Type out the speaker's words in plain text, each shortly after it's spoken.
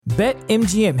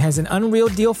BetMGM has an unreal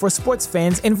deal for sports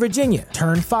fans in Virginia.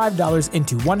 Turn $5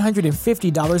 into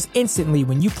 $150 instantly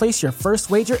when you place your first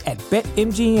wager at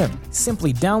BetMGM.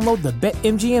 Simply download the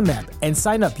BetMGM app and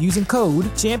sign up using code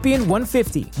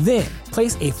Champion150. Then,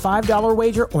 place a $5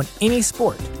 wager on any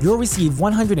sport. You'll receive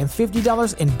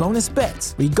 $150 in bonus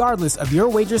bets, regardless of your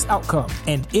wager's outcome.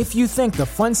 And if you think the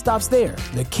fun stops there,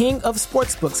 the King of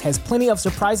Sportsbooks has plenty of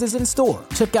surprises in store.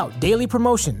 Check out daily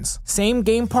promotions,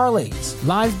 same-game parlays,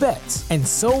 live bets, and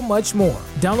so much more.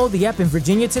 Download the app in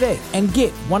Virginia today and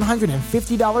get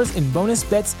 $150 in bonus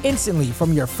bets instantly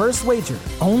from your first wager.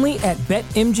 Only at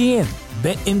BetMGM.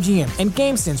 BetMGM and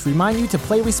GameSense remind you to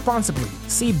play responsibly.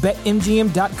 See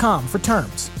BetMGM.com for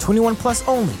terms. 21 plus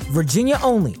only. Virginia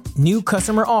only. New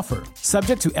customer offer.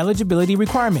 Subject to eligibility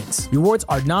requirements. Rewards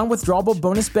are non-withdrawable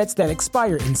bonus bets that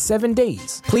expire in 7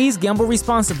 days. Please gamble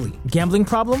responsibly. Gambling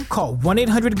problem? Call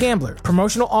 1-800-GAMBLER.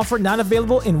 Promotional offer not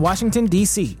available in Washington,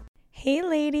 D.C. Hey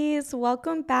ladies,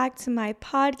 welcome back to my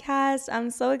podcast. I'm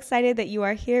so excited that you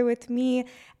are here with me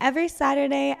every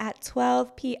Saturday at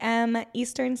 12 p.m.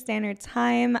 Eastern Standard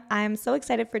Time. I'm so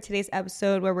excited for today's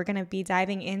episode where we're going to be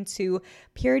diving into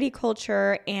purity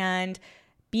culture and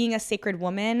being a sacred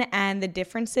woman and the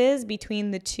differences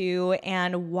between the two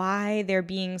and why they're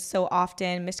being so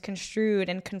often misconstrued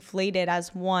and conflated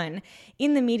as one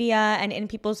in the media and in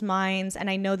people's minds. And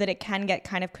I know that it can get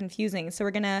kind of confusing. So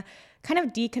we're going to kind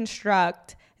of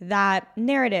deconstruct that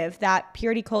narrative that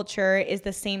purity culture is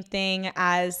the same thing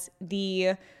as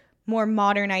the more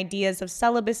modern ideas of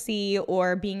celibacy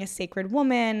or being a sacred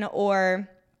woman or,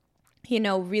 you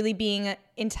know, really being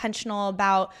intentional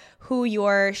about who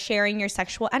you're sharing your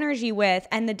sexual energy with,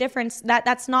 and the difference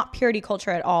that's not purity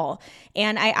culture at all.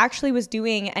 And I actually was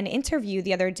doing an interview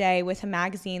the other day with a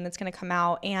magazine that's going to come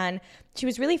out, and she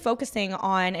was really focusing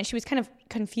on, and she was kind of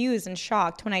confused and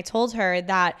shocked when I told her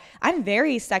that I'm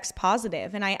very sex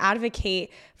positive and I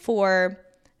advocate for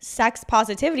sex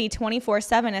positivity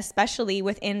 24/7, especially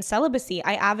within celibacy.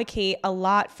 I advocate a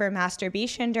lot for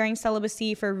masturbation during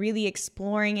celibacy, for really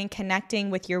exploring and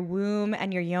connecting with your womb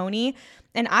and your yoni.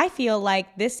 And I feel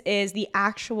like this is the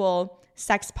actual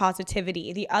sex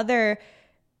positivity. The other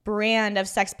brand of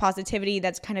sex positivity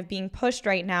that's kind of being pushed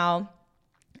right now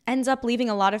ends up leaving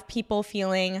a lot of people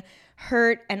feeling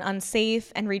hurt and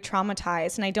unsafe and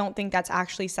re-traumatized. And I don't think that's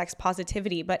actually sex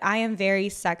positivity, but I am very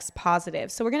sex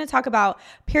positive. So we're going to talk about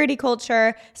purity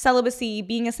culture, celibacy,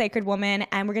 being a sacred woman,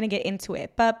 and we're going to get into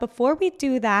it. But before we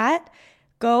do that,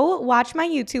 go watch my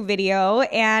YouTube video.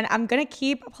 And I'm going to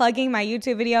keep plugging my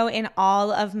YouTube video in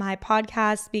all of my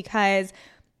podcasts because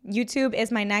YouTube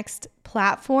is my next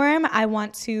platform I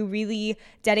want to really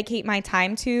dedicate my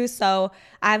time to. So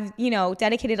I've,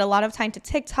 dedicated a lot of time to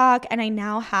TikTok, and I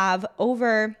now have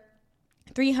over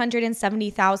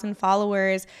 370,000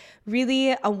 followers.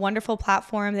 Really a wonderful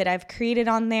platform that I've created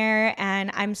on there.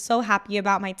 And I'm so happy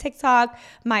about my TikTok,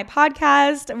 my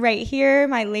podcast right here.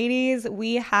 My ladies,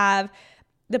 we have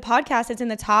the podcast. It's in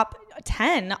the top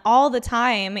 10 all the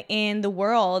time in the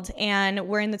world, and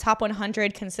we're in the top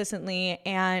 100 consistently,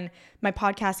 and my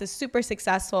podcast is super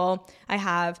successful. I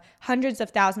have hundreds of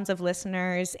thousands of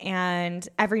listeners, and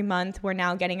every month we're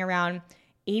now getting around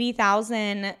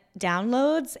 80,000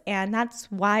 downloads, and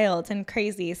that's wild and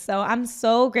crazy. So I'm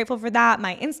so grateful for that.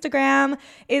 My Instagram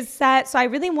is set, so I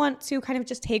really want to kind of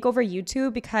just take over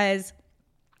YouTube because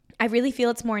I really feel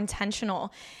it's more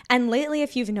intentional. And lately,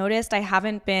 if you've noticed, I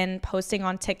haven't been posting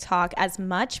on TikTok as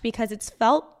much because it's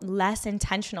felt less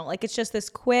intentional. Like it's just this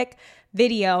quick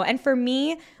video. And for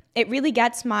me, it really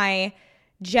gets my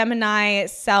Gemini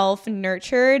self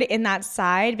nurtured in that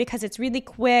side because it's really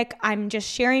quick. I'm just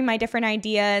sharing my different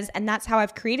ideas, and that's how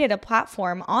I've created a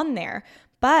platform on there.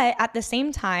 But at the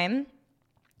same time,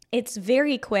 it's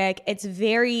very quick. It's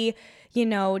very,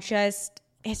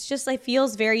 it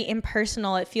feels very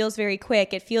impersonal. It feels very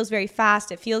quick. It feels very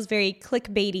fast. It feels very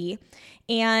clickbaity.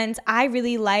 And I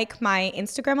really like my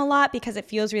Instagram a lot because it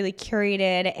feels really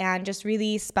curated and just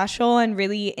really special and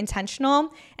really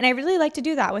intentional. And I really like to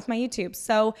do that with my YouTube.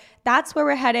 So that's where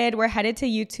we're headed. We're headed to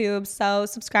YouTube. So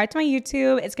subscribe to my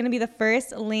YouTube. It's going to be the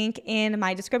first link in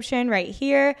my description right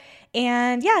here.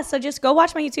 And yeah, so just go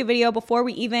watch my YouTube video before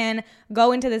we even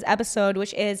go into this episode,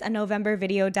 which is a November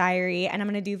video diary. And I'm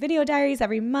going to do video diaries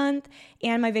every month.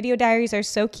 And my video diaries are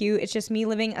so cute. It's just me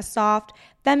living a soft,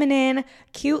 feminine,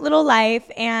 cute little life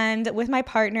and with my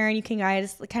partner. And you can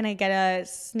guys kind of get a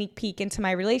sneak peek into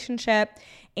my relationship.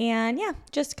 And yeah,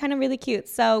 just kind of really cute.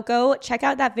 So go check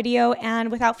out that video.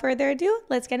 And without further ado,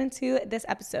 let's get into this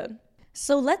episode.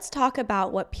 So let's talk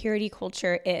about what purity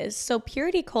culture is. So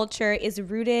purity culture is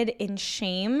rooted in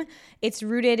shame. It's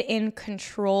rooted in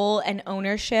control and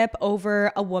ownership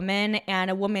over a woman and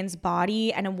a woman's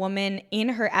body and a woman in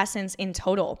her essence in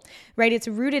total, right? It's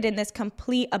rooted in this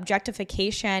complete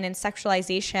objectification and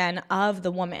sexualization of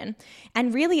the woman.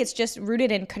 And really it's just rooted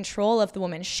in control of the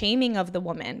woman, shaming of the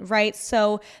woman, right?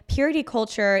 So purity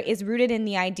culture is rooted in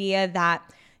the idea that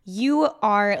you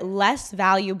are less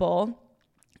valuable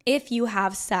if you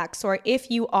have sex or if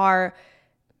you are,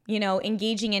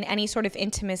 engaging in any sort of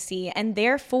intimacy, and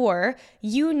therefore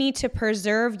you need to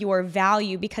preserve your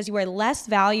value because you are less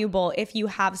valuable if you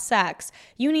have sex.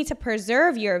 You need to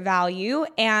preserve your value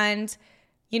and,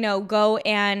 go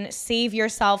and save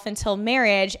yourself until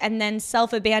marriage and then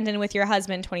self-abandon with your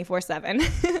husband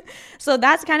 24/7. So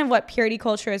that's kind of what purity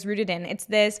culture is rooted in. It's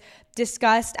this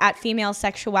disgust at female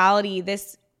sexuality,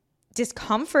 this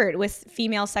discomfort with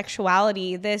female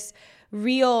sexuality, this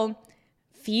real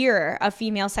fear of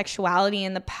female sexuality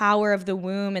and the power of the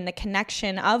womb and the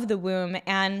connection of the womb.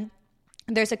 And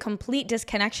there's a complete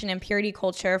disconnection in purity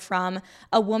culture from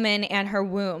a woman and her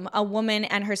womb, a woman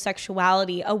and her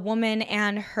sexuality, a woman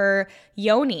and her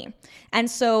yoni. And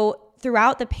so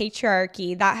throughout the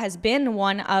patriarchy, that has been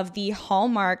one of the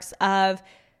hallmarks of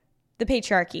the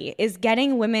patriarchy, is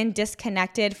getting women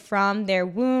disconnected from their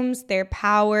wombs, their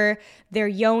power, their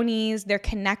yonis, their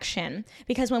connection.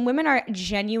 Because when women are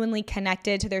genuinely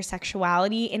connected to their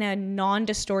sexuality in a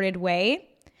non-distorted way,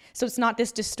 so it's not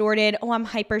this distorted, I'm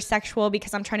hypersexual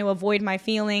because I'm trying to avoid my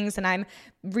feelings and I'm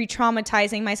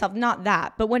re-traumatizing myself, not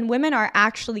that. But when women are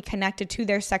actually connected to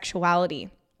their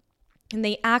sexuality and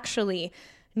they actually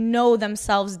know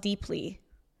themselves deeply,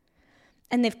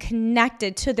 and they've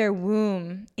connected to their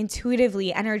womb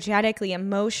intuitively, energetically,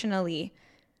 emotionally,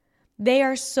 they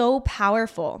are so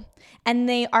powerful and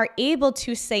they are able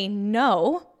to say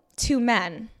no to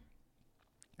men.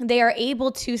 They are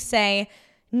able to say,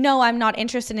 no, I'm not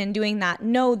interested in doing that.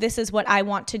 No, this is what I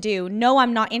want to do. No,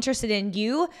 I'm not interested in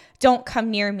you. Don't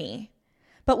come near me.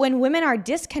 But when women are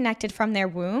disconnected from their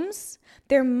wombs,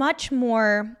 they're much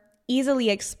more easily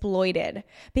exploited,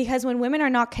 because when women are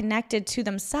not connected to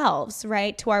themselves,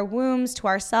 right, to our wombs, to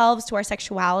ourselves, to our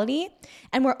sexuality,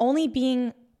 and we're only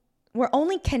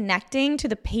connecting to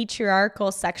the patriarchal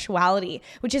sexuality,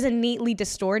 which is innately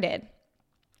distorted.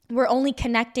 We're only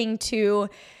connecting to,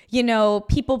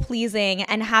 people pleasing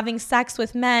and having sex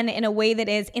with men in a way that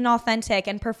is inauthentic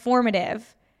and performative.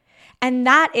 And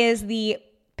that is the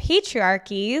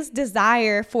patriarchy's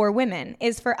desire for women,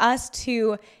 is for us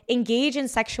to engage in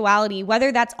sexuality,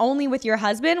 whether that's only with your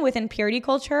husband within purity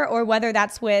culture or whether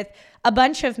that's with a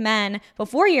bunch of men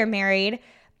before you're married.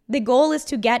 The goal is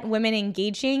to get women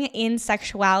engaging in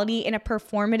sexuality in a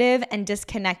performative and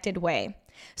disconnected way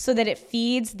so that it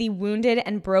feeds the wounded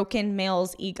and broken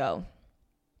male's ego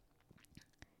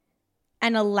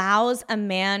and allows a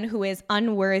man who is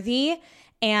unworthy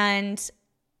and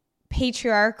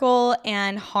patriarchal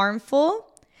and harmful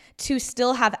to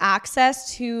still have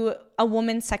access to a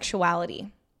woman's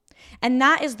sexuality. And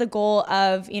that is the goal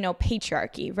of,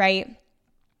 patriarchy, right?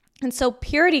 And so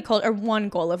purity culture, or one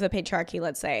goal of the patriarchy,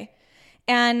 let's say.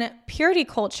 And purity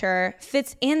culture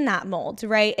fits in that mold,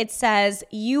 right? It says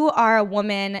you are a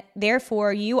woman,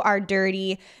 therefore you are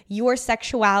dirty. Your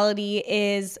sexuality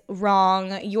is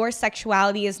wrong. Your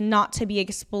sexuality is not to be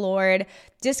explored.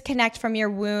 Disconnect from your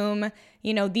womb.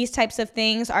 These types of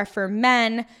things are for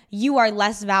men. You are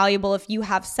less valuable if you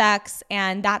have sex.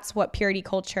 And that's what purity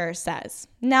culture says.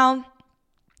 Now,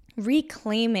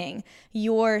 reclaiming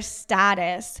your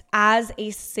status as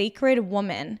a sacred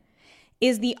woman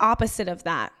is the opposite of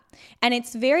that. And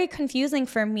it's very confusing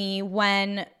for me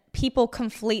when people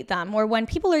conflate them, or when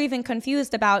people are even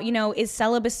confused about, is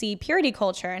celibacy purity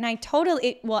culture? And I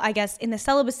guess in the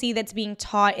celibacy that's being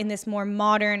taught in this more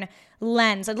modern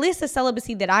lens, at least the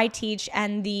celibacy that I teach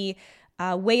and the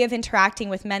way of interacting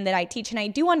with men that I teach. And I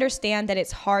do understand that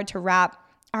it's hard to wrap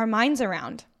our minds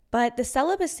around. But the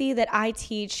celibacy that I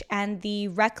teach and the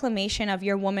reclamation of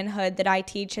your womanhood that I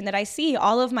teach and that I see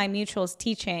all of my mutuals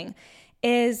teaching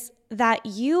is that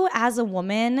you as a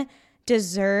woman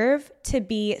deserve to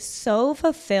be so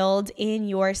fulfilled in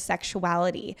your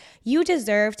sexuality. You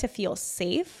deserve to feel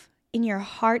safe in your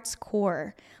heart's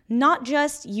core. Not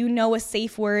just a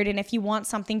safe word, and if you want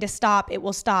something to stop, it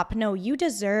will stop. No, you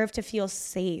deserve to feel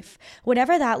safe,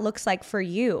 whatever that looks like for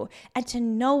you, and to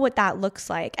know what that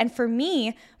looks like. And for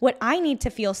me, what I need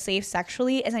to feel safe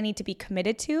sexually is I need to be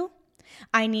committed to.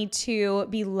 I need to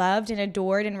be loved and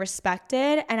adored and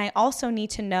respected. And I also need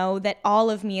to know that all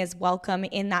of me is welcome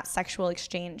in that sexual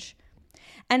exchange.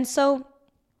 And so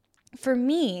for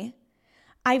me,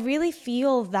 I really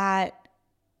feel that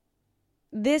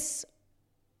this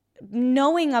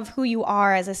knowing of who you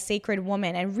are as a sacred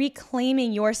woman and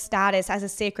reclaiming your status as a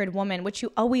sacred woman, which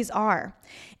you always are,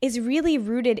 is really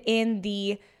rooted in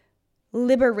the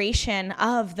liberation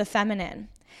of the feminine.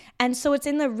 And so it's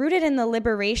rooted in the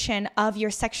liberation of your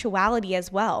sexuality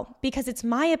as well, because it's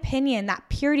my opinion that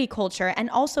purity culture and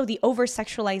also the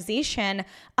over-sexualization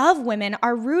of women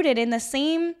are rooted in the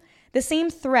same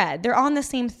thread. They're on the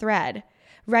same thread,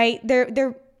 right?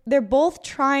 They're both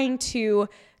trying to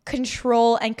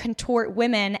control and contort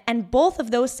women, and both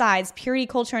of those sides, purity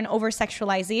culture and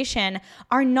over-sexualization,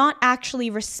 are not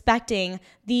actually respecting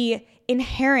the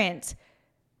inherent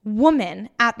woman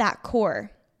at that core.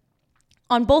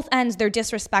 On both ends, they're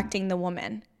disrespecting the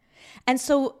woman. And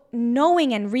so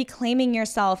knowing and reclaiming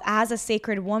yourself as a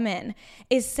sacred woman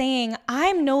is saying,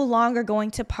 I'm no longer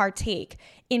going to partake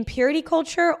in purity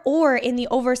culture or in the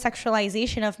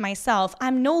over-sexualization of myself.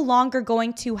 I'm no longer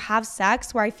going to have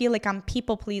sex where I feel like I'm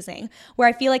people-pleasing, where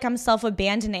I feel like I'm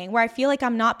self-abandoning, where I feel like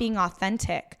I'm not being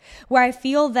authentic, where I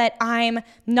feel that I'm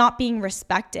not being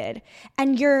respected.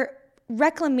 And your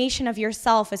reclamation of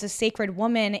yourself as a sacred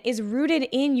woman is rooted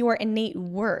in your innate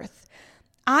worth.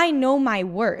 I know my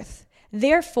worth.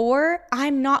 Therefore,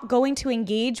 I'm not going to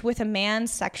engage with a man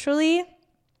sexually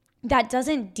that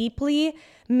doesn't deeply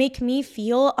make me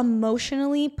feel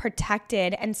emotionally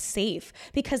protected and safe,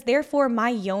 because therefore my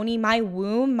yoni, my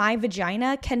womb, my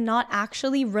vagina cannot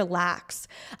actually relax.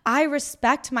 I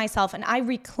respect myself and I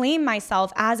reclaim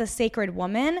myself as a sacred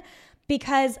woman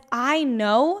because I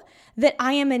know that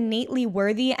I am innately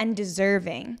worthy and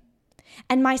deserving.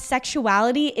 And my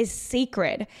sexuality is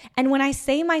sacred. And when I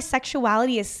say my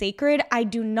sexuality is sacred, I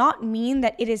do not mean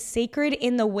that it is sacred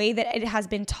in the way that it has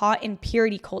been taught in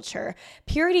purity culture.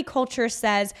 Purity culture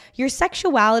says your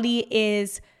sexuality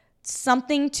is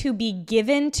something to be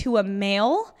given to a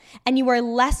male, and you are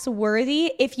less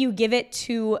worthy if you give it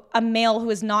to a male who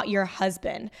is not your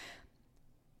husband.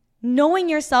 Knowing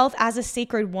yourself as a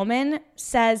sacred woman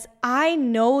says, I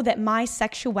know that my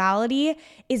sexuality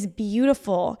is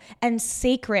beautiful and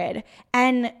sacred,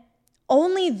 and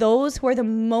only those who are the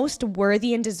most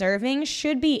worthy and deserving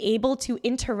should be able to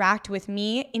interact with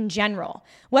me in general,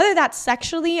 whether that's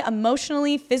sexually,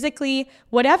 emotionally, physically,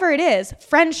 whatever it is,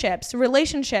 friendships,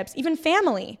 relationships, even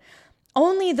family.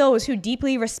 Only those who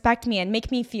deeply respect me and make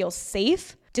me feel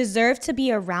safe deserve to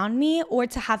be around me or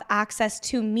to have access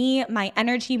to me, my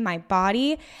energy, my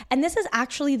body. And this is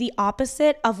actually the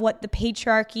opposite of what the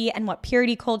patriarchy and what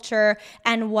purity culture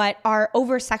and what our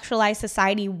over-sexualized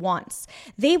society wants.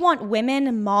 They want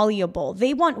women malleable.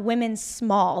 They want women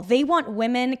small. They want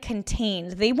women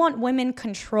contained. They want women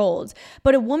controlled.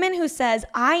 But a woman who says,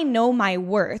 I know my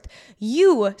worth.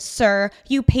 You, sir,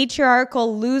 you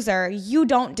patriarchal loser, you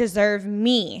don't deserve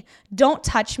me. Don't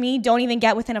touch me. Don't even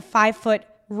get within a 5-foot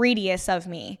radius of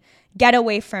me. Get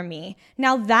away from me.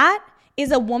 Now that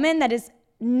is a woman that is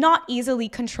not easily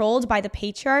controlled by the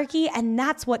patriarchy, and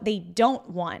that's what they don't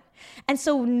want. And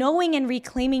so knowing and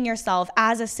reclaiming yourself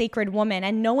as a sacred woman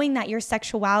and knowing that your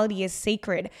sexuality is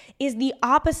sacred is the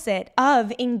opposite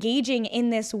of engaging in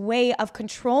this way of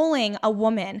controlling a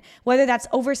woman, whether that's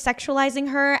over-sexualizing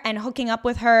her and hooking up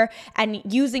with her and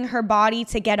using her body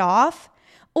to get off,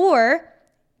 or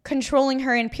controlling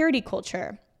her in purity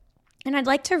culture. And I'd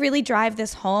like to really drive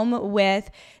this home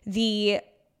with the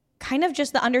kind of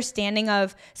just the understanding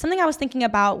of something I was thinking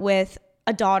about with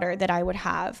a daughter that I would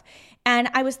have. And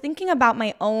I was thinking about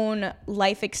my own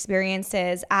life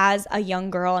experiences as a young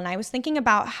girl. And I was thinking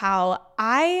about how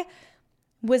I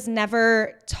was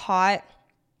never taught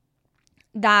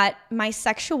that my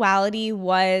sexuality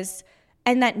was,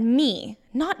 and that me,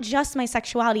 not just my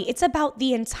sexuality, it's about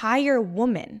the entire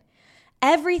woman.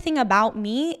 Everything about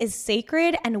me is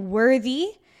sacred and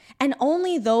worthy, and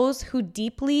only those who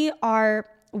deeply are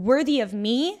worthy of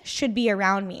me should be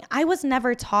around me. I was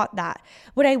never taught that.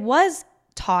 What I was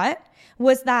taught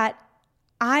was that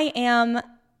I am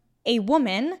a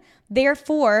woman,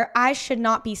 therefore I should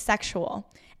not be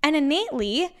sexual. And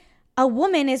innately, a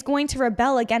woman is going to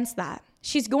rebel against that.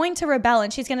 She's going to rebel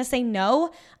and she's going to say, no,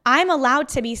 I'm allowed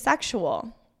to be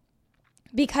sexual.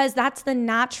 Because that's the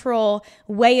natural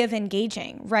way of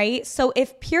engaging, right? So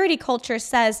if purity culture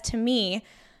says to me,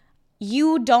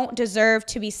 you don't deserve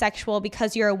to be sexual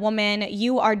because you're a woman,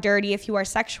 you are dirty if you are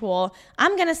sexual,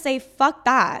 I'm gonna say, fuck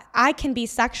that, I can be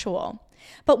sexual.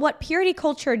 But what purity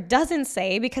culture doesn't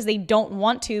say, because they don't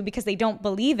want to, because they don't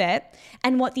believe it,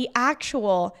 and what the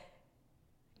actual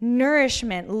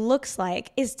nourishment looks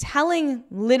like is telling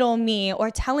little me or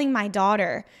telling my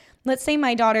daughter, let's say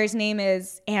my daughter's name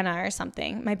is Anna or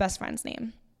something, my best friend's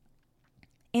name.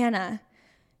 Anna,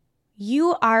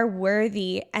 You are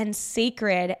worthy and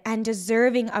sacred and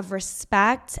deserving of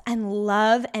respect and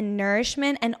love and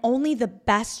nourishment and only the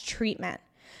best treatment.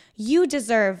 You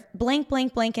deserve blank,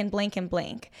 blank, blank, and blank, and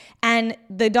blank. And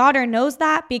the daughter knows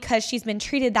that because she's been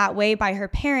treated that way by her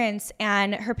parents,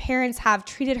 and her parents have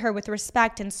treated her with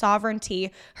respect and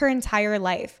sovereignty her entire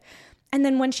life. And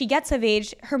then when she gets of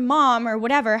age, her mom or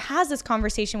whatever has this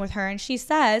conversation with her, and she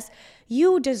says,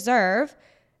 you deserve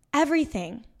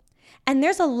everything. And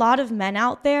there's a lot of men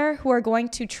out there who are going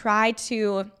to try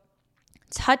to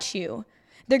touch you.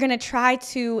 They're going to try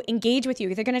to engage with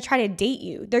you. They're going to try to date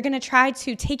you. They're going to try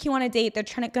to take you on a date. They're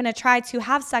going to try to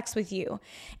have sex with you.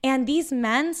 And these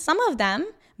men, some of them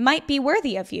might be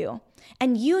worthy of you.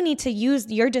 And you need to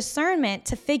use your discernment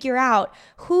to figure out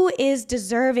who is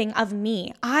deserving of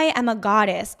me. I am a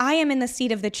goddess. I am in the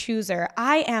seat of the chooser.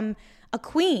 I am a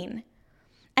queen.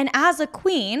 And as a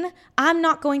queen, I'm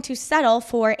not going to settle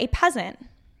for a peasant.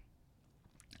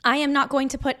 I am not going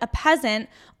to put a peasant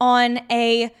on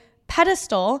a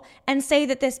pedestal and say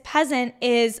that this peasant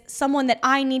is someone that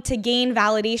I need to gain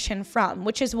validation from,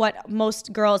 which is what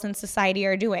most girls in society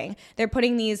are doing. They're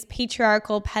putting these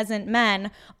patriarchal peasant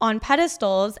men on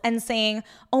pedestals and saying,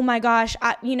 oh my gosh,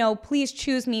 please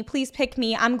choose me, please pick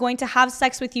me. I'm going to have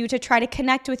sex with you to try to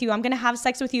connect with you. I'm going to have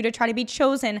sex with you to try to be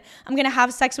chosen. I'm going to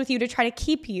have sex with you to try to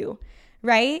keep you,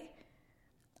 right?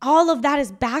 All of that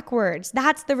is backwards.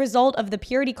 That's the result of the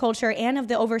purity culture and of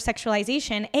the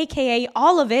over-sexualization, aka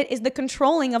all of it is the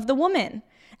controlling of the woman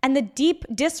and the deep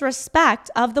disrespect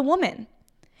of the woman.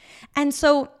 And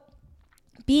so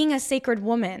being a sacred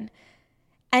woman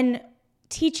and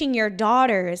teaching your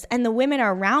daughters and the women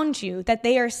around you that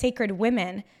they are sacred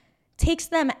women takes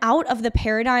them out of the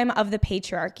paradigm of the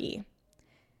patriarchy.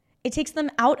 It takes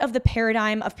them out of the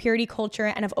paradigm of purity culture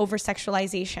and of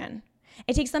over-sexualization.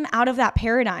 It takes them out of that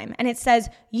paradigm, and it says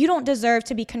you don't deserve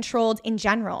to be controlled in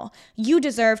general. You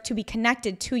deserve to be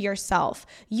connected to yourself.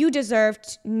 You deserve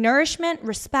nourishment,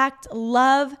 respect,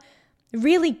 love,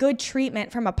 really good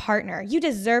treatment from a partner. You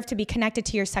deserve to be connected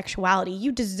to your sexuality.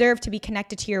 You deserve to be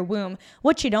connected to your womb.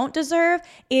 What you don't deserve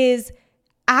is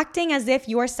acting as if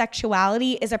your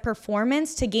sexuality is a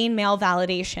performance to gain male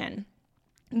validation.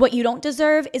 What you don't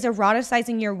deserve is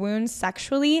eroticizing your wounds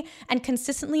sexually and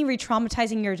consistently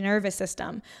re-traumatizing your nervous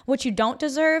system. What you don't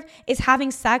deserve is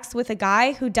having sex with a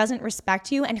guy who doesn't respect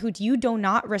you and who you do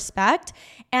not respect,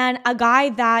 and a guy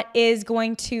that is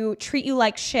going to treat you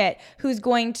like shit, who's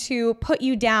going to put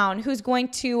you down, who's going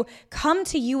to come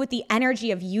to you with the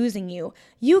energy of using you.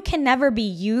 You can never be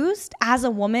used as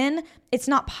a woman. It's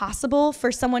not possible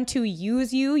for someone to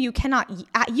use you. You cannot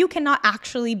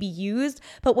actually be used,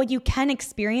 but what you can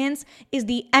experience is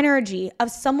the energy of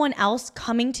someone else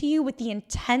coming to you with the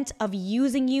intent of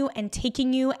using you and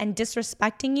taking you and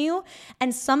disrespecting you,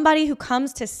 and somebody who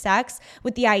comes to sex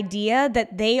with the idea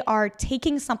that they are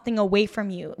taking something away from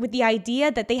you, with the idea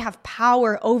that they have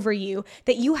power over you,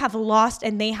 that you have lost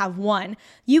and they have won.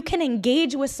 You can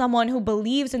engage with someone who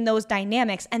believes in those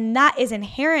dynamics, and that is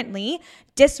inherently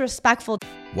disrespectful.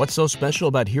 What's so special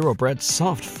about Hero Bread's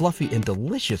soft, fluffy, and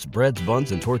delicious breads,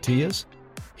 buns, and tortillas?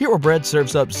 Hero Bread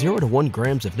serves up 0 to 1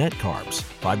 grams of net carbs,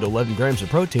 5 to 11 grams of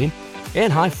protein,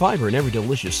 and high fiber in every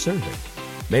delicious serving.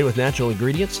 Made with natural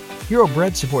ingredients, Hero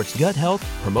Bread supports gut health,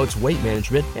 promotes weight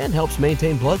management, and helps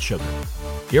maintain blood sugar.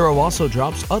 Hero also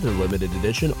drops other limited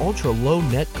edition ultra-low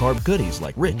net carb goodies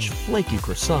like rich, flaky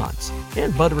croissants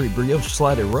and buttery brioche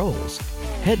slider rolls.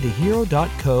 Head to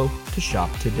hero.co to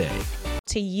shop today.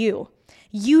 To you.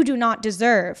 You do not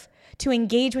deserve to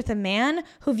engage with a man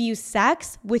who views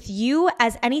sex with you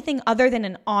as anything other than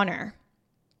an honor.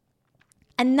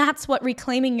 And that's what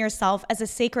reclaiming yourself as a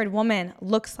sacred woman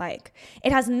looks like.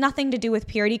 It has nothing to do with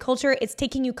purity culture. It's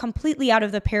taking you completely out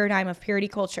of the paradigm of purity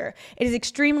culture. It is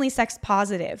extremely sex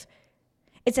positive.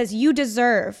 It says you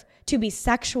deserve to be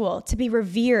sexual, to be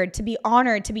revered, to be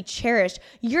honored, to be cherished.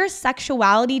 Your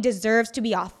sexuality deserves to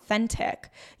be authentic.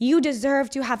 You deserve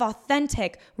to have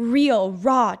authentic, real,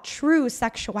 raw, true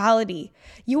sexuality.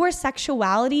 Your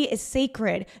sexuality is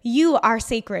sacred. You are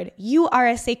sacred. You are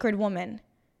a sacred woman.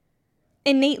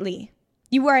 Innately,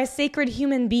 you are a sacred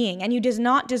human being, and you do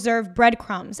not deserve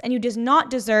breadcrumbs, and you do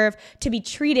not deserve to be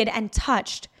treated and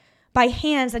touched by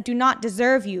hands that do not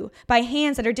deserve you, by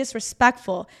hands that are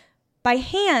disrespectful, by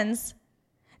hands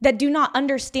that do not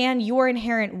understand your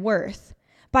inherent worth,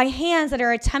 by hands that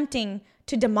are attempting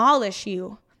to demolish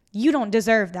you. You don't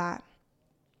deserve that.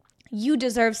 You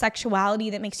deserve sexuality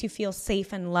that makes you feel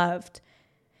safe and loved,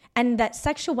 and that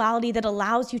sexuality that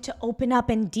allows you to open up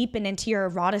and deepen into your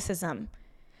eroticism.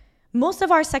 Most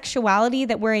of our sexuality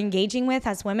that we're engaging with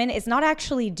as women is not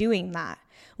actually doing that.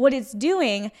 What it's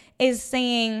doing is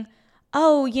saying,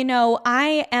 oh,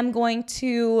 I am going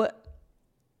to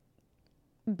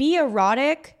be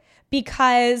erotic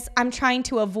because I'm trying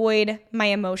to avoid my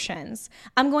emotions.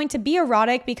 I'm going to be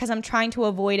erotic because I'm trying to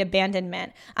avoid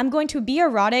abandonment. I'm going to be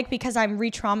erotic because I'm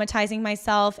re-traumatizing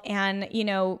myself and,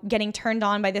 getting turned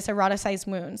on by this eroticized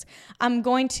wounds. I'm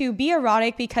going to be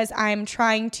erotic because I'm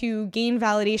trying to gain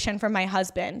validation from my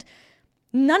husband.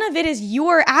 None of it is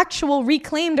your actual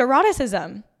reclaimed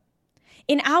eroticism.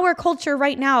 In our culture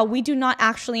right now, we do not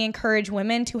actually encourage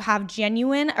women to have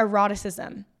genuine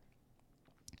eroticism,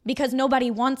 because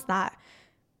nobody wants that.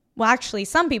 Well, actually,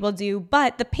 some people do,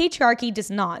 but the patriarchy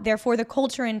does not. Therefore, the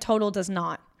culture in total does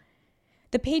not.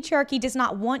 The patriarchy does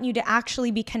not want you to actually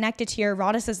be connected to your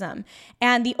eroticism.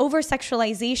 And the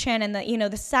over-sexualization and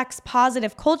the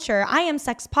sex-positive culture, I am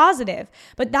sex-positive,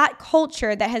 but that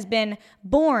culture that has been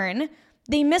born,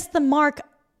 they missed the mark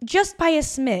just by a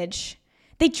smidge.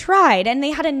 They tried and they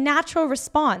had a natural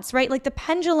response, right? Like the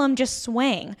pendulum just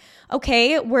swang.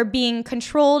 Okay, we're being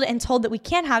controlled and told that we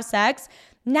can't have sex.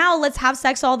 Now let's have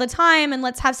sex all the time and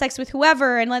let's have sex with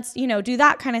whoever and let's, do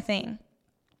that kind of thing.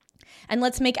 And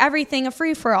let's make everything a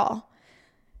free-for-all.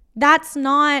 That's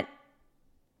not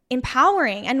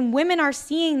empowering. And women are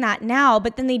seeing that now,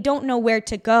 but then they don't know where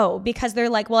to go because they're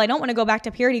like, well, I don't want to go back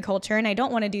to purity culture and I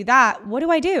don't want to do that. What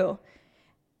do I do?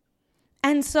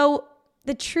 And so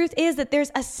the truth is that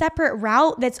there's a separate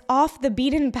route that's off the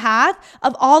beaten path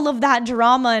of all of that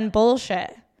drama and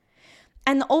bullshit.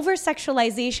 And the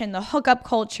over-sexualization, the hookup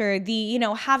culture, the,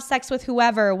 have sex with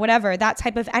whoever, whatever, that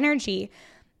type of energy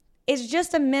is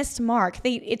just a missed mark.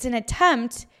 It's an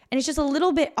attempt and it's just a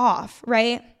little bit off,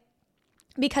 right?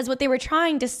 Because what they were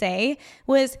trying to say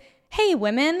was, hey,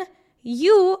 women,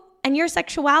 you and your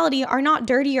sexuality are not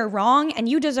dirty or wrong and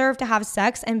you deserve to have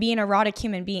sex and be an erotic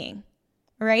human being.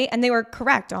 Right? And they were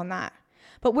correct on that.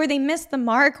 But where they missed the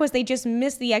mark was they just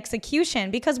missed the execution.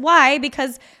 Because why?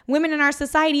 Because women in our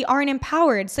society aren't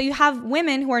empowered. So you have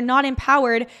women who are not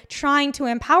empowered trying to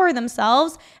empower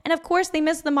themselves. And of course, they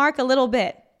missed the mark a little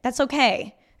bit. That's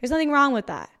okay. There's nothing wrong with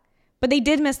that. But they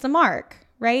did miss the mark,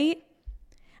 right?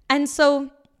 And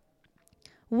so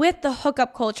with the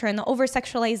hookup culture and the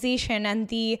over-sexualization and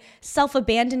the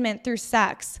self-abandonment through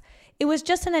sex, it was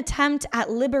just an attempt at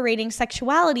liberating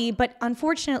sexuality, but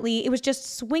unfortunately, it was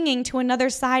just swinging to another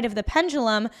side of the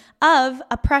pendulum of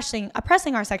oppressing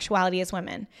our sexuality as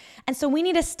women. And so we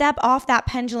need to step off that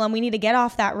pendulum, we need to get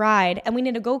off that ride, and we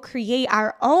need to go create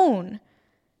our own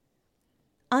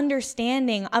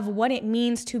understanding of what it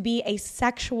means to be a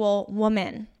sexual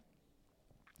woman.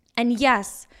 And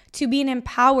yes, to be an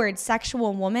empowered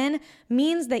sexual woman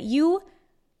means that you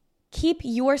keep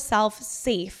yourself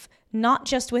safe. Not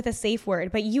just with a safe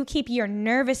word, but you keep your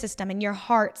nervous system and your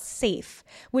heart safe,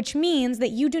 which means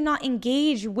that you do not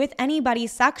engage with anybody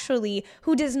sexually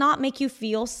who does not make you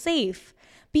feel safe.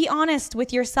 Be honest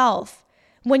with yourself.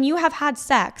 When you have had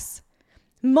sex,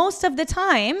 most of the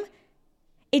time,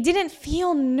 it didn't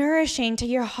feel nourishing to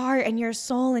your heart and your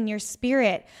soul and your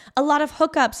spirit. A lot of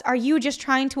hookups are you just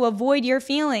trying to avoid your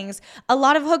feelings. A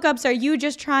lot of hookups are you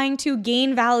just trying to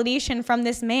gain validation from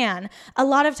this man. A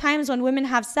lot of times when women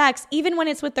have sex, even when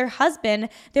it's with their husband,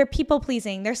 they're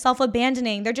people-pleasing, they're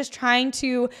self-abandoning, they're just trying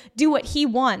to do what he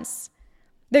wants.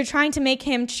 They're trying to make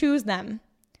him choose them.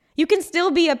 You can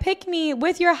still be a pick-me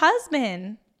with your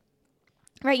husband.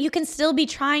 Right? You can still be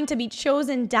trying to be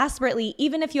chosen desperately,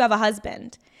 even if you have a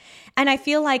husband. And I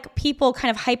feel like people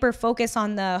kind of hyper-focus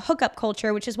on the hookup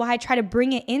culture, which is why I try to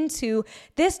bring it into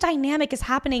this dynamic is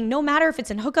happening no matter if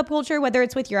it's in hookup culture, whether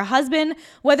it's with your husband,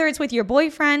 whether it's with your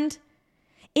boyfriend.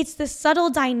 It's the subtle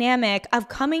dynamic of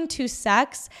coming to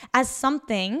sex as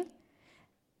something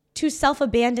to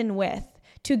self-abandon with,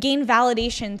 to gain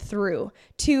validation through,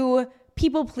 to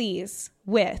people please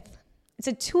with. It's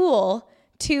a tool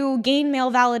to gain male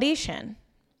validation,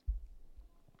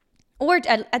 or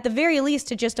at the very least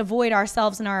to just avoid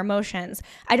ourselves and our emotions.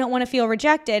 I don't want to feel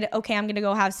rejected. Okay, I'm going to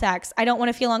go have sex. I don't want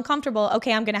to feel uncomfortable.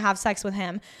 Okay, I'm going to have sex with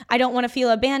him. I don't want to feel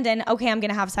abandoned. Okay, I'm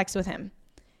going to have sex with him.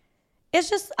 It's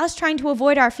just us trying to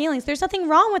avoid our feelings. There's nothing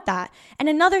wrong with that. And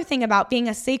another thing about being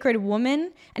a sacred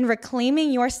woman and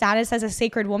reclaiming your status as a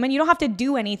sacred woman, you don't have to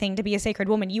do anything to be a sacred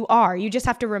woman. You are. You just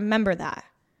have to remember that.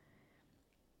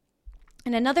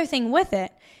 And another thing with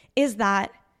it is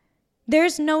that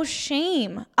there's no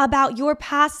shame about your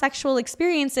past sexual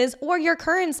experiences or your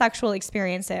current sexual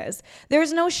experiences.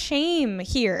 There's no shame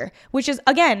here, which is,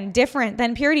 again, different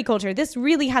than purity culture. This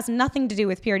really has nothing to do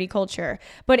with purity culture.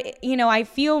 But, I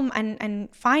feel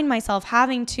and find myself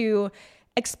having to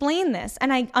explain this,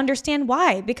 and I understand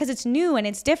why, because it's new and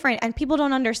it's different and people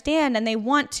don't understand, and they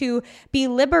want to be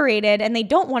liberated, and they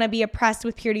don't want to be oppressed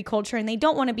with purity culture, and they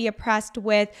don't want to be oppressed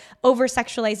with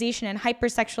over-sexualization and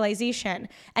hypersexualization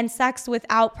and sex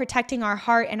without protecting our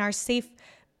heart and our safe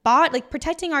body, like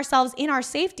protecting ourselves in our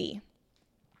safety.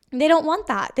 They don't want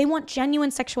that. They want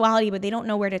genuine sexuality, but they don't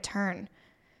know where to turn.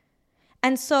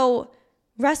 And so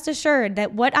rest assured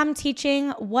that what I'm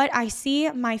teaching, what I see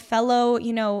my fellow,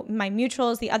 my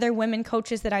mutuals, the other women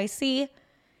coaches that I see,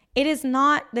 it is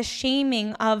not the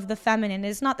shaming of the feminine. It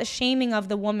is not the shaming of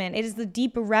the woman. It is the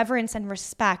deep reverence and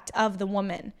respect of the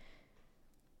woman,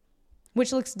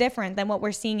 which looks different than what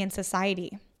we're seeing in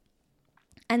society.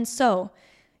 And so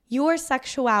your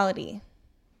sexuality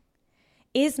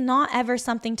is not ever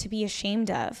something to be ashamed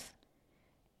of.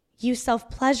 You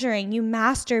self-pleasuring, you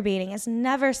masturbating is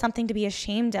never something to be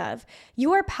ashamed of.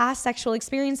 Your past sexual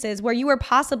experiences where you were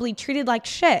possibly treated like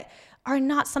shit are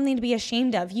not something to be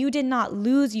ashamed of. You did not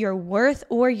lose your worth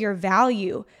or your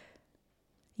value.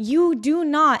 You do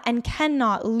not and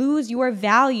cannot lose your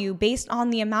value based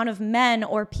on the amount of men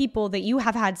or people that you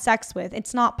have had sex with.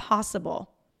 It's not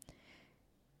possible.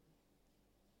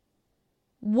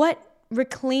 What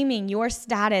reclaiming your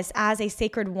status as a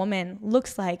sacred woman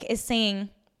looks like is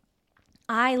saying,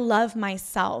 I love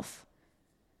myself.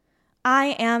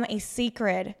 I am a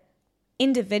sacred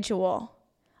individual.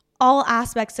 All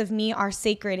aspects of me are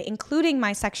sacred, including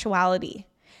my sexuality.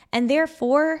 And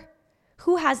therefore,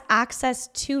 who has access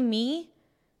to me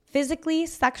physically,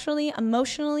 sexually,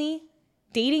 emotionally,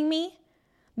 dating me,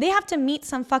 they have to meet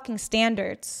some fucking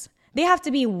standards. They have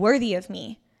to be worthy of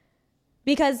me,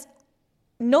 because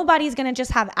nobody's going to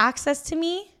just have access to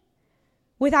me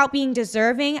without being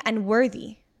deserving and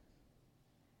worthy.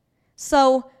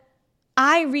 So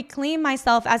I reclaim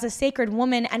myself as a sacred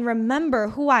woman and remember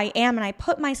who I am, and I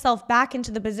put myself back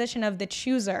into the position of the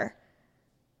chooser,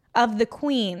 of the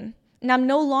queen. And I'm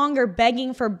no longer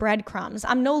begging for breadcrumbs.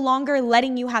 I'm no longer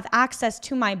letting you have access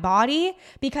to my body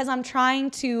because I'm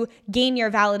trying to gain your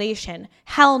validation.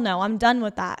 Hell no, I'm done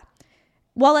with that.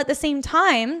 While at the same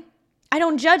time, I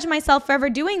don't judge myself for ever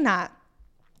doing that.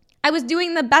 I was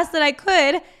doing the best that I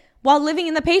could while living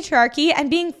in the patriarchy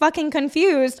and being fucking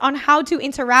confused on how to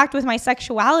interact with my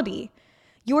sexuality.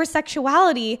 Your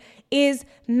sexuality is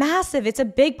massive. It's a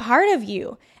big part of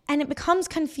you. And it becomes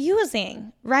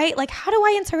confusing, right? Like, how do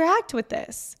I interact with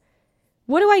this?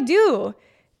 What do I do?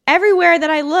 Everywhere that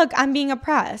I look, I'm being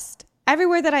oppressed.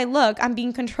 Everywhere that I look, I'm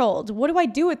being controlled. What do I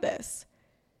do with this?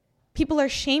 People are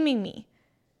shaming me.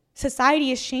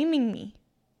 Society is shaming me.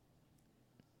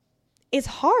 It's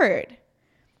hard.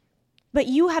 But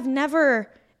you have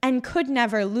never and could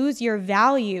never lose your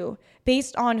value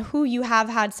based on who you have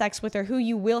had sex with or who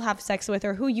you will have sex with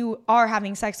or who you are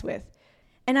having sex with.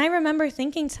 And I remember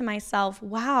thinking to myself,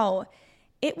 wow,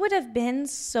 it would have been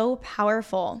so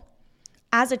powerful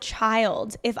as a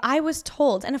child if I was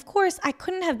told, and of course I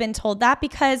couldn't have been told that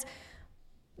because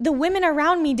the women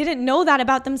around me didn't know that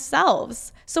about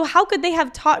themselves. So how could they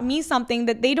have taught me something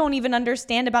that they don't even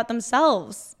understand about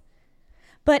themselves?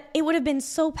 But it would have been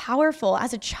so powerful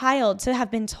as a child to have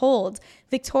been told,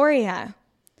 Victoria,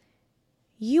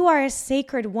 you are a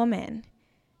sacred woman.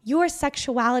 Your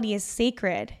sexuality is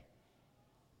sacred.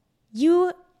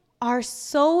 You are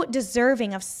so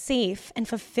deserving of safe and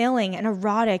fulfilling and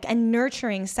erotic and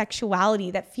nurturing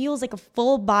sexuality that feels like a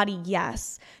full body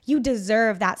yes. You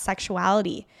deserve that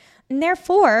sexuality. And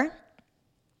therefore,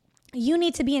 you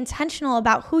need to be intentional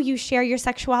about who you share your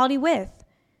sexuality with.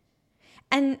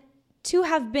 And to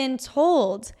have been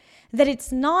told that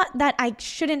it's not that I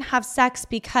shouldn't have sex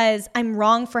because I'm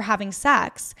wrong for having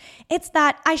sex. It's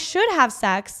that I should have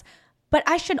sex, but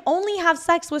I should only have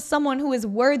sex with someone who is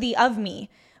worthy of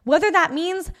me. Whether that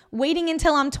means waiting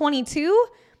until I'm 22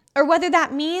 or whether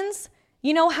that means,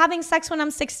 having sex when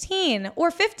I'm 16 or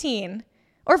 15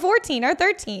 or 14 or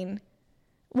 13.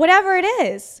 Whatever it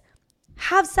is,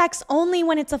 have sex only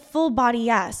when it's a full body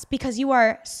yes, because you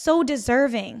are so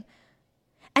deserving.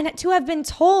 And to have been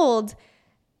told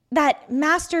that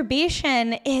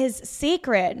masturbation is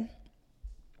sacred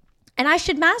and I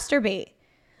should masturbate.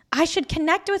 I should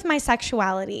connect with my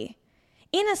sexuality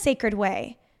in a sacred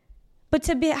way. But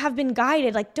to have been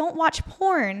guided, like, don't watch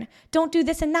porn, don't do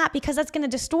this and that because that's going to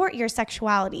distort your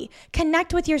sexuality.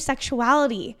 Connect with your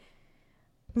sexuality.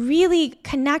 Really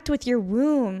connect with your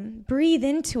womb. Breathe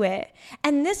into it.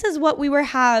 And this is what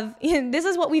this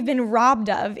is what we've been robbed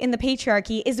of in the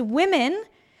patriarchy is women.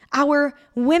 Our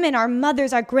women, our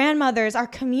mothers, our grandmothers, our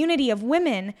community of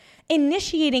women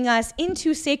initiating us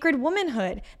into sacred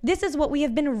womanhood. This is what we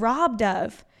have been robbed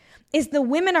of, is the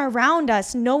women around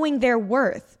us knowing their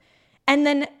worth and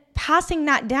then passing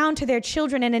that down to their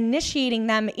children and initiating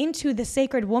them into the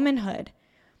sacred womanhood.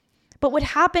 But what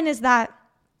happened is that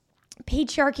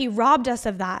patriarchy robbed us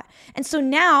of that. And so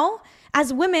now,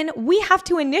 as women, we have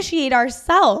to initiate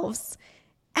ourselves.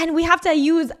 And we have to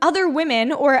use other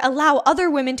women or allow other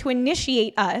women to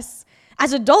initiate us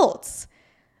as adults.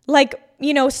 Like,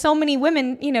 so many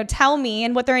women, tell me,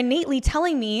 and what they're innately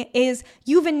telling me is,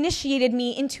 you've initiated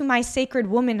me into my sacred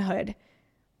womanhood.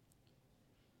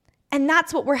 And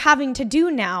that's what we're having to do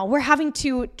now. We're having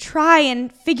to try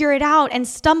and figure it out and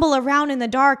stumble around in the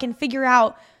dark and figure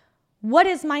out, what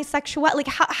is my sexuality? Like,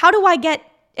 how do I get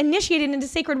initiated into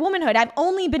sacred womanhood? I've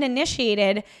only been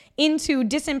initiated into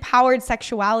disempowered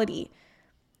sexuality.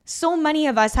 So many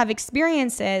of us have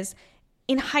experiences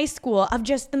in high school of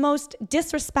just the most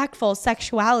disrespectful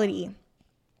sexuality.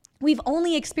 We've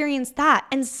only experienced that.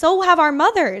 And so have our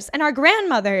mothers and our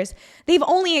grandmothers. They've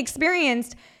only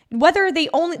experienced, whether they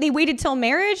waited till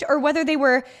marriage or whether they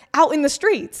were out in the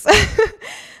streets,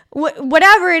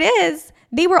 whatever it is,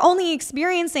 they were only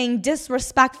experiencing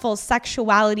disrespectful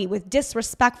sexuality with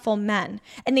disrespectful men,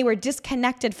 and they were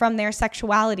disconnected from their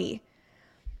sexuality.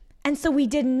 And so we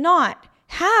did not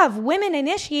have women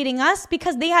initiating us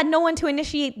because they had no one to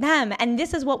initiate them. And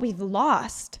this is what we've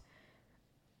lost.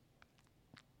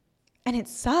 And it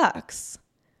sucks.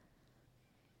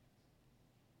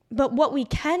 But what we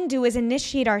can do is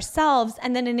initiate ourselves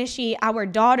and then initiate our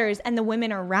daughters and the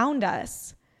women around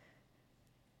us.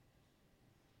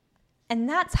 And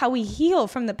that's how we heal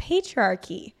from the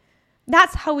patriarchy.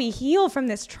 That's how we heal from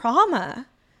this trauma.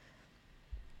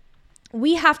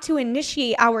 We have to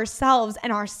initiate ourselves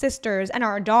and our sisters and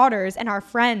our daughters and our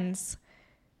friends.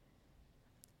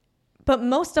 But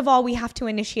most of all, we have to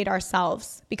initiate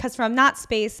ourselves, because from that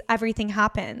space, everything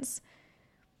happens.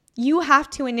 You have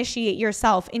to initiate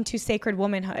yourself into sacred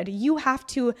womanhood. You have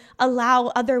to allow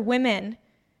other women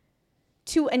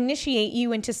to initiate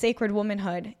you into sacred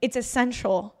womanhood. It's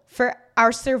essential for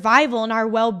our survival and our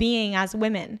well-being as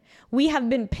women. We have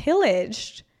been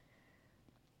pillaged.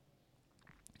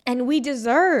 And we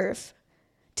deserve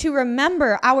to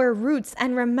remember our roots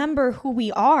and remember who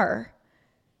we are.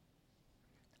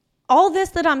 All this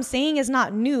that I'm saying is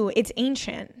not new, it's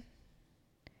ancient.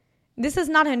 This is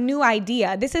not a new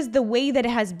idea. This is the way that it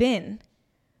has been.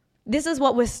 This is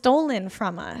what was stolen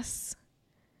from us.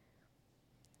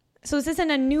 So this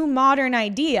isn't a new modern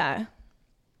idea.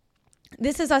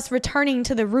 This is us returning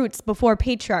to the roots before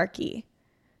patriarchy.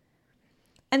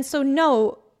 And so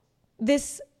no,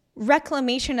 this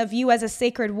reclamation of you as a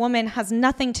sacred woman has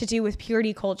nothing to do with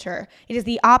purity culture. It is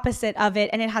the opposite of it,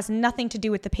 and it has nothing to do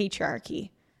with the patriarchy.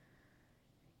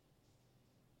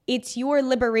 It's your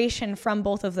liberation from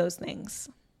both of those things.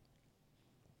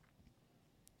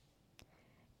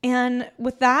 And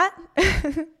with that,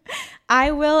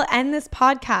 I will end this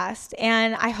podcast,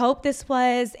 and I hope this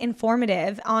was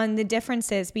informative on the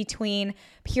differences between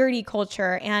purity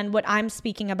culture and what I'm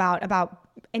speaking about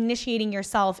initiating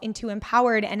yourself into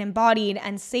empowered and embodied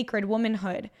and sacred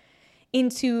womanhood,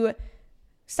 into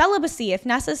celibacy if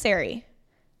necessary,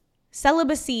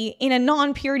 celibacy in a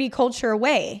non-purity culture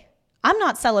way. I'm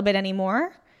not celibate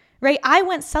anymore, right? I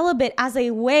went celibate as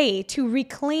a way to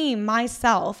reclaim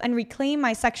myself and reclaim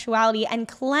my sexuality and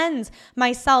cleanse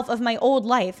myself of my old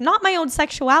life, not my old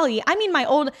sexuality. I mean,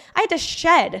 I had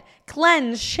to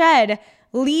cleanse,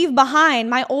 leave behind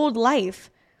my old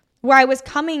life, where I was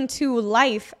coming to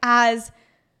life as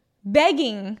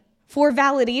begging for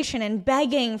validation and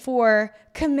begging for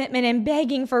commitment and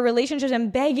begging for relationships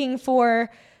and begging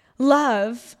for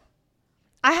love.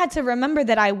 I had to remember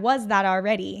that I was that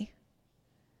already.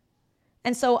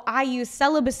 And so I used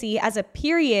celibacy as a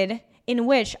period in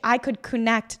which I could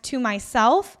connect to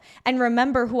myself and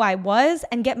remember who I was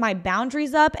and get my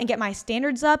boundaries up and get my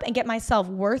standards up and get my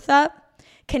self-worth up,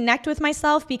 connect with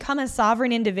myself, become a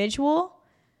sovereign individual,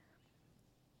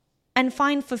 and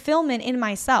find fulfillment in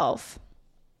myself.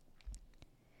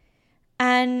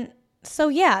 And so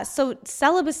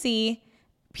celibacy,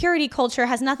 purity culture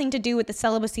has nothing to do with the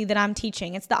celibacy that I'm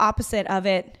teaching. It's the opposite of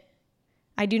it.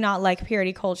 I do not like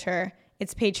purity culture.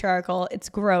 It's patriarchal. It's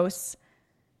gross.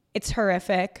 It's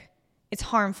horrific. It's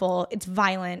harmful. It's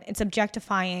violent. It's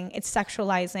objectifying. It's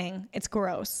sexualizing. It's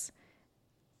gross.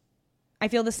 I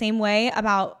feel the same way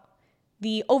about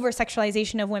the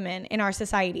over-sexualization of women in our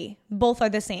society. Both are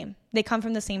the same. They come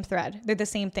from the same thread. They're the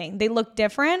same thing. They look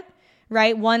different,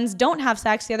 right? Ones don't have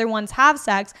sex, the other ones have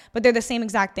sex, but they're the same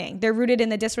exact thing. They're rooted in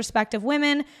the disrespect of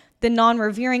women, the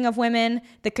non-revering of women,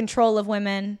 the control of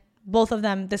women, both of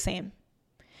them the same.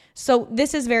 So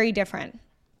this is very different.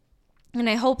 And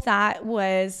I hope that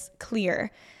was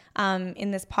clear.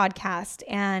 in this podcast.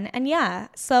 And yeah,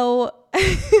 so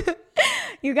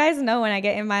you guys know when I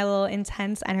get in my little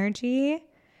intense energy,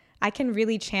 I can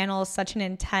really channel such an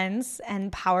intense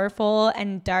and powerful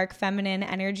and dark feminine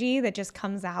energy that just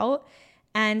comes out.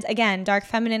 And again, dark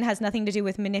feminine has nothing to do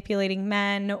with manipulating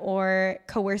men or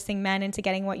coercing men into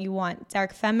getting what you want.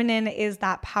 Dark feminine is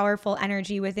that powerful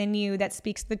energy within you that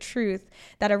speaks the truth,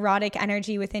 that erotic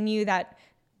energy within you that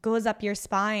goes up your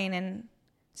spine and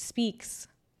speaks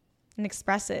and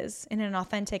expresses in an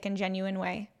authentic and genuine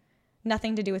way.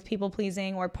 Nothing to do with people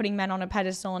pleasing or putting men on a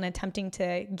pedestal and attempting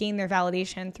to gain their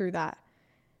validation through that.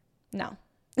 No.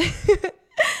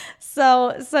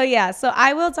 So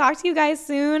I will talk to you guys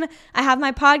soon. I have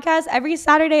my podcast every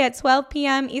Saturday at 12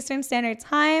 p.m. Eastern Standard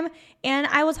Time, and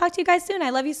I will talk to you guys soon.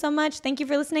 I love you so much. Thank you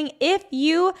for listening. If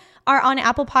you are on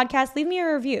Apple Podcasts, leave me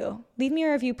a review. Leave me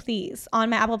a review, please,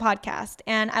 on my Apple Podcast,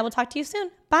 and I will talk to you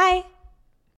soon. Bye.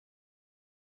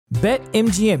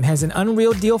 BetMGM has an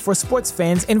unreal deal for sports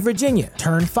fans in Virginia.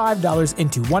 Turn $5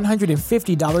 into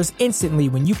 $150 instantly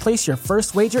when you place your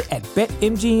first wager at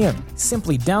BetMGM.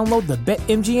 Simply download the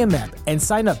BetMGM app and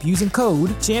sign up using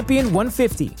code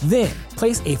Champion150. Then,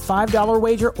 place a $5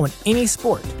 wager on any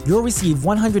sport. You'll receive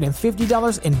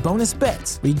 $150 in bonus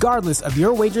bets, regardless of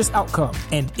your wager's outcome.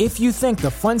 And if you think the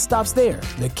fun stops there,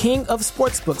 the king of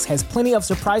sportsbooks has plenty of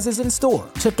surprises in store.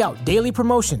 Check out daily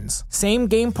promotions,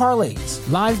 same-game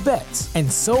parlays, live bets,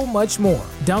 and so much more.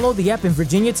 Download the app in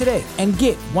Virginia today and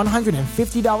get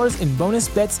 $150 in bonus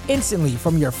bets instantly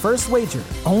from your first wager.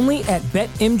 Only at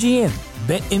BetMGM.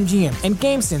 BetMGM and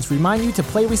GameSense remind you to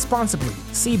play responsibly.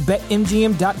 See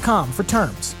BetMGM.com for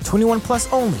terms. 21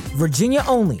 plus only. Virginia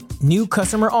only. New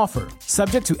customer offer.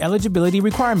 Subject to eligibility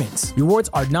requirements.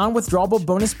 Rewards are non-withdrawable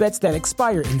bonus bets that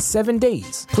expire in 7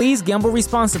 days. Please gamble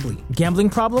responsibly. Gambling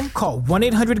problem? Call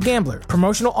 1-800-GAMBLER.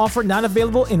 Promotional offer not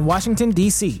available in Washington,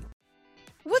 D.C.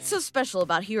 What's so special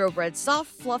about Hero Bread's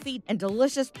soft, fluffy, and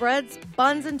delicious breads,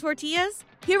 buns, and tortillas?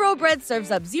 Hero Bread serves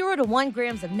up 0 to 1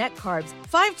 grams of net carbs,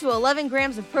 5 to 11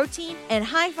 grams of protein, and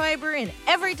high fiber in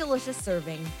every delicious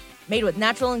serving. Made with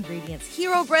natural ingredients,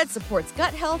 Hero Bread supports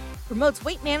gut health, promotes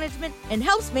weight management, and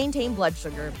helps maintain blood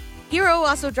sugar. Hero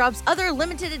also drops other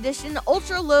limited edition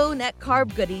ultra-low net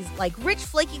carb goodies like rich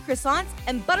flaky croissants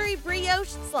and buttery brioche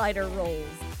slider rolls.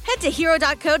 Head to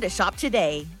hero.co to shop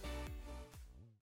today.